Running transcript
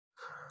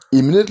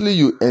Immediately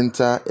you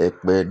enter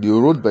Epe, the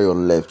road by your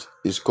left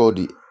is called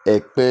the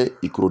Epe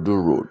Ikorodu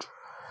Road.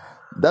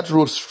 That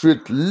road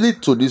straight leads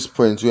to this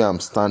point where I'm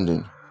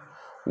standing,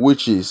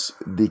 which is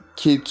the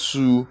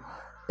Ketu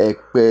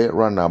Epe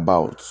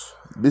roundabout.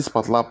 This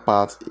particular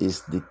part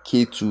is the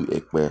Ketu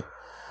Epe.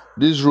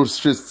 This road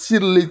straight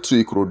still leads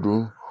to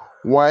Ikorodu,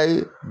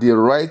 while the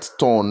right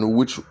turn,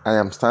 which I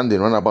am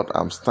standing, roundabout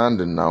I'm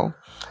standing now,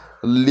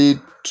 lead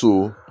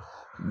to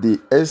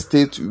the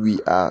estate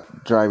we are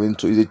driving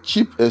to. Is a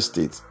cheap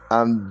estate,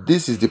 and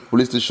this is the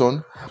police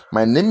station.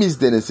 My name is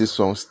Dennis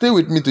Song. Stay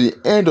with me to the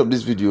end of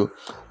this video.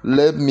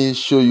 Let me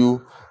show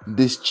you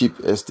this cheap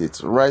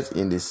estate right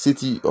in the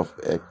city of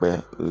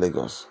Epe,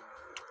 Lagos.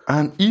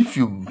 And if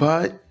you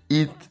buy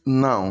it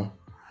now,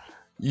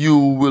 you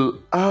will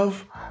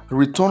have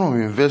return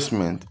on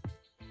investment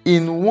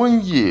in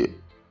 1 year,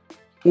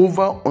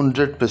 over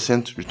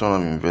 100% return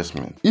on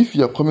investment. If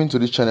you are coming to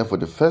this channel for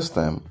the first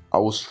time, I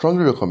would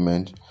strongly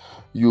recommend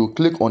you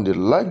click on the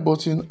like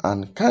button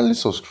and kindly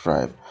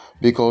subscribe,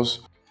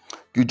 because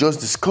you just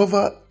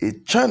discover a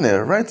channel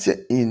right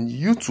here in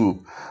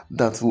YouTube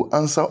that will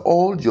answer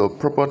all your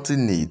property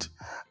needs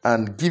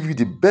and give you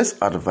the best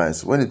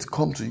advice when it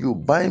comes to you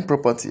buying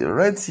property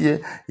right here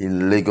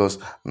in Lagos,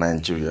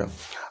 Nigeria.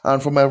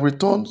 And for my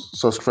return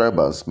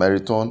subscribers, my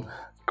return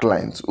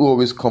clients who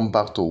always come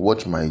back to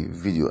watch my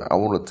video, I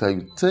want to tell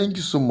you thank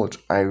you so much.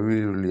 I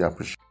really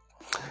appreciate it.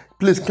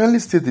 Please kindly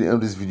stay to the end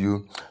of this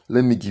video.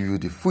 Let me give you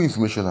the full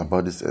information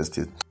about this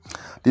estate.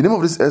 The name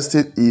of this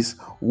estate is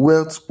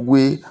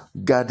WEALTHWEY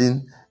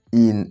Garden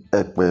in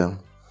Epe.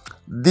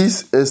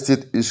 This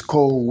estate is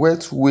called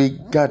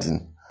WEALTHWEY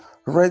Garden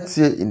right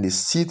here in the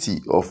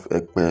city of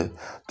Epe.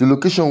 The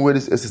location where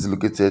this estate is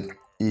located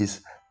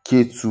is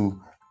Ketu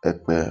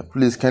Epe.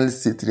 Please kindly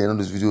stay to the end of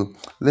this video.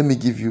 Let me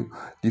give you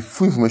the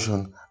full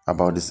information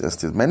about this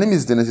estate. My name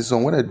is Dennis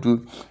Song. What I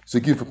do is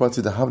to give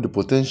property that have the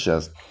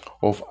potentials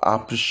of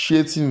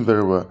appreciating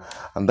very well,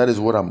 and that is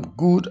what I'm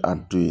good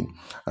at doing.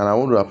 And I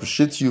want to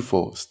appreciate you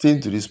for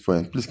staying to this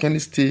point. Please kindly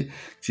stay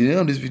to the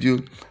end of this video.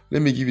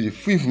 Let me give you the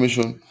full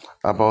information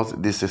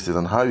about this estate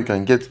and how you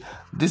can get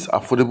this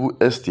affordable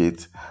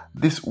estate,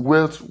 this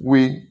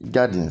WEALTHWEY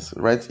Gardens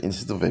right in the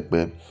city of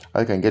Epe. How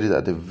you can get it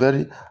at a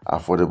very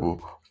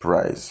affordable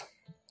price.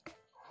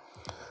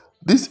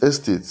 This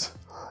estate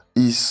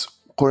is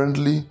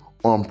currently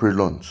on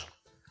pre-launch.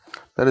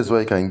 That is why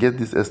you can get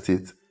this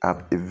estate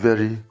at a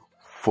very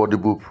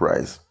affordable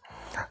price.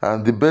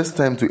 And the best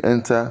time to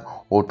enter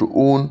or to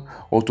own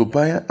or to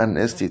buy an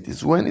estate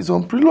is when it's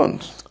on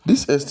pre-launch.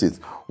 This estate,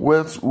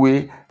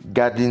 WEALTHWEY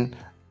Garden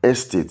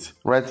Estate,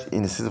 right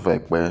in the city of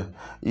Epe,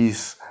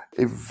 is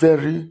a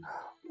very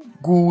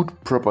good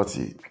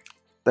property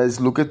that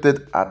is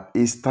located at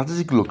a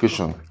strategic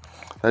location.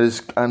 That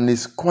is, and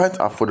is quite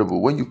affordable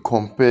when you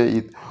compare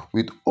it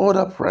with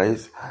other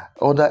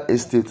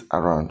estates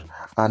around.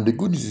 And the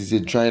good news is a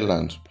dry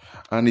land,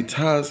 and it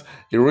has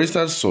a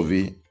registered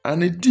survey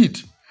and a deed.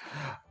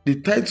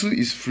 The title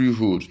is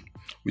freehold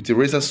with a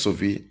registered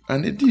survey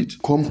and a deed.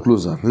 Come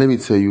closer, let me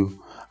tell you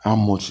how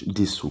much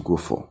this will go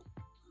for.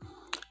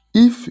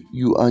 If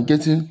you are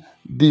getting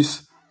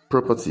this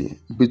property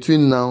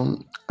between now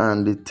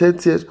and the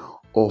 30th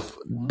of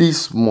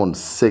this month,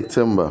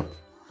 September,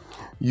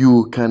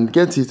 you can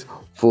get it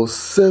for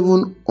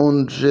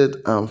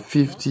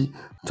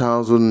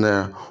 750,000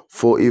 naira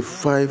for a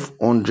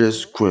 500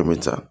 square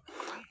meter.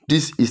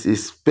 This is a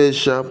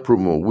special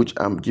promo which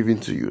I'm giving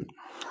to you.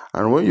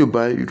 And when you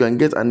buy, you can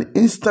get an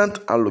instant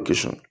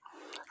allocation.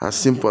 As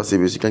simple as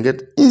it is, you can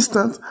get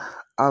instant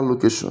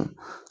allocation.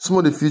 Some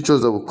of the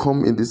features that will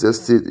come in this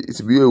estate is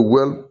to be a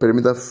well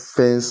perimeter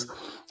fence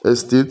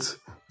estate,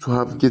 to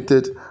have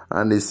gated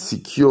and a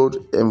secured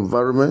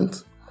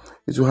environment,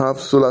 to have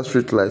solar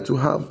street light, to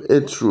have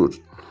earth road.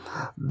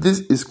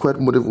 This is quite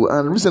motivable.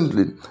 And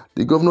recently,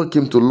 the governor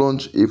came to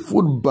launch a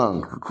food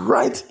bank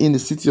right in the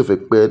city of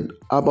Epe,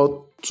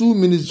 about 2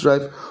 minutes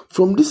drive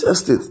from this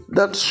estate.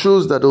 That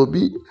shows that there will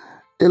be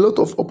a lot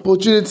of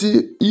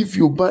opportunity if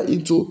you buy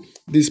into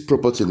this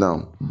property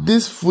now.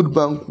 This food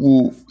bank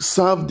will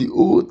serve the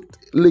whole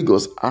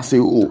Lagos as a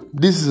whole.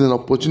 This is an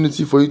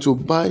opportunity for you to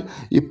buy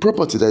a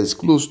property that is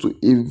close to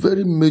a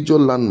very major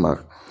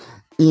landmark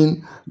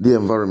in the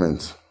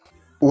environment.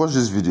 Watch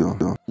this video.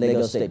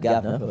 Lagos State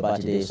Governor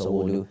Babajide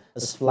Sanwo-Olu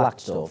has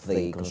flagged off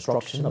the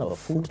construction of a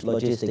food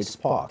logistics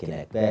park in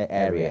Epe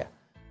area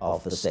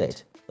of the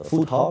state. The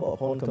food hub,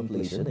 upon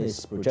completion,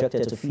 is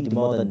projected to feed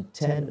more than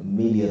 10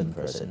 million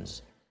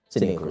persons.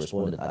 Senior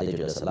correspondent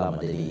Ibeju Lekki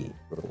Road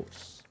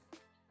reports.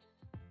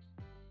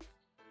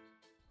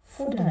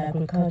 Food and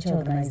Agriculture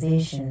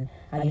Organization,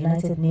 a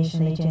United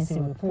Nations agency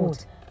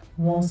report,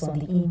 warns on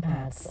the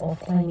impacts of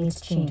climate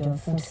change on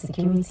food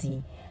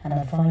security and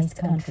advised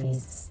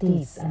countries,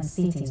 states and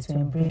cities to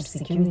embrace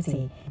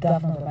security.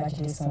 Governor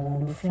Babajide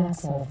Sanwo-Olu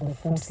flags off the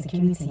food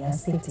security and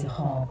safety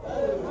hub.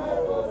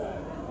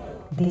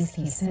 This,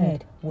 he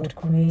said, would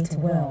create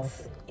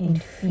wealth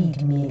and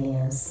feed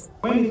millions.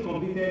 When it's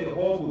completed, the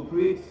hub will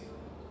create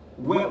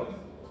wealth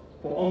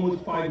for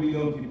almost 5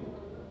 million people.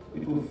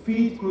 It will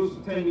feed close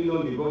to 10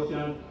 million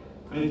Lagosians,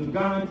 and it will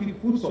guarantee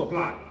food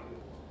supply.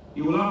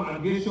 It will have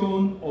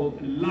aggregation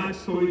of large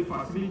storage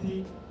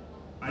facilities,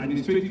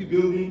 administrative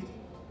buildings,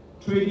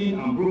 trading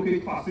and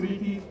brokerage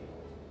facilities,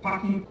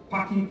 parking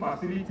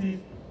facilities,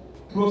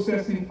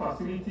 processing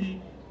facilities,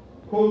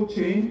 cold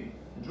chain,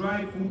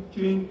 dry food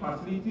chain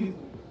facilities,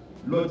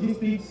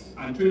 logistics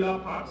and trailer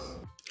parks.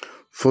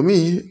 For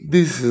me,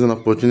 this is an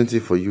opportunity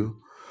for you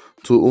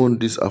to own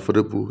this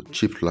affordable,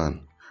 cheap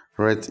land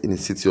right in the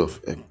city of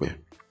Epe.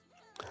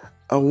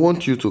 I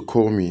want you to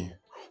call me.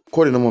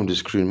 Call the number on the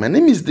screen. My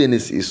name is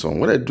Dennis Ison.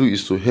 What I do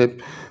is to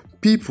help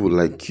people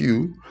like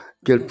you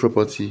get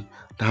property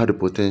that have the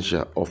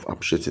potential of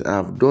appreciating. I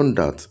have done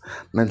that.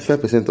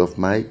 95% of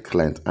my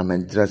clients are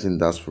Nigerians in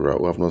diaspora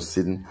who have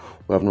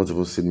not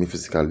even seen me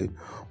physically,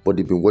 but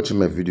they've been watching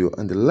my video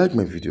and they like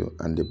my video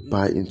and they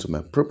buy into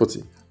my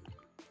property.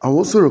 I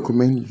also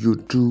recommend you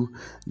do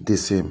the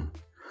same.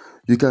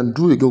 You can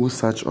do a Google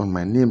search on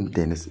my name,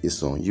 Dennis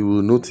Ison. You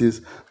will notice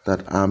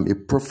that I'm a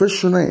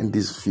professional in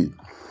this field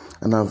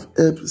and I've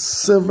helped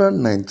several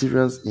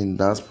Nigerians in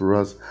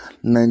diasporas,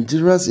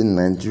 Nigerians in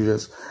Nigeria,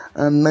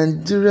 and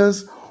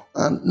Nigerians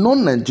and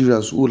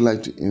non-Nigerians who would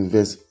like to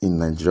invest in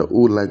Nigeria,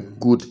 who would like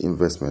good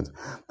investment.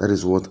 That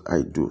is what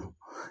I do.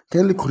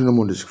 Kindly call the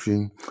number on the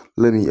screen.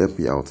 Let me help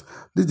you out.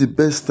 This is the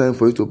best time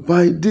for you to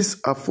buy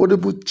this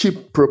affordable,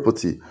 cheap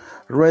property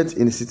right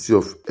in the city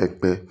of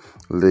Epe,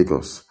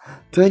 Lagos.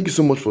 Thank you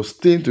so much for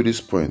staying to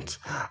this point.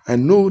 I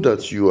know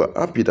that you are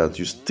happy that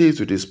you stayed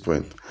to this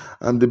point.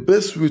 And the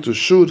best way to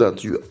show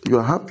that you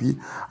are happy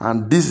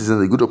and this is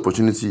a good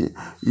opportunity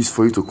is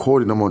for you to call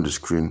the number on the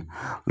screen.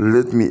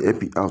 Let me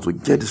help you out to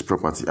get this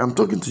property. I'm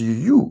talking to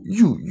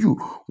you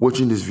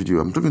watching this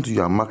video. I'm talking to you,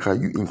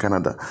 Amaka, you in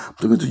Canada. I'm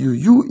talking to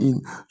you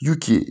in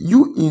UK,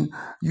 you in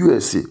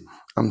USA.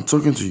 I'm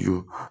talking to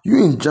you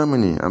in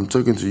Germany. I'm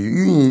talking to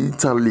you in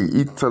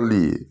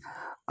Italy.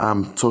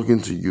 I'm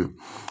talking to you.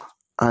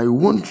 I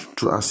want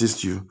to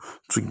assist you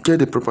to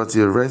get a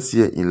property right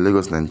here in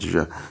Lagos,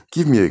 Nigeria.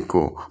 Give me a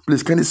call.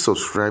 Please kindly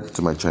subscribe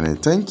to my channel.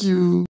 Thank you.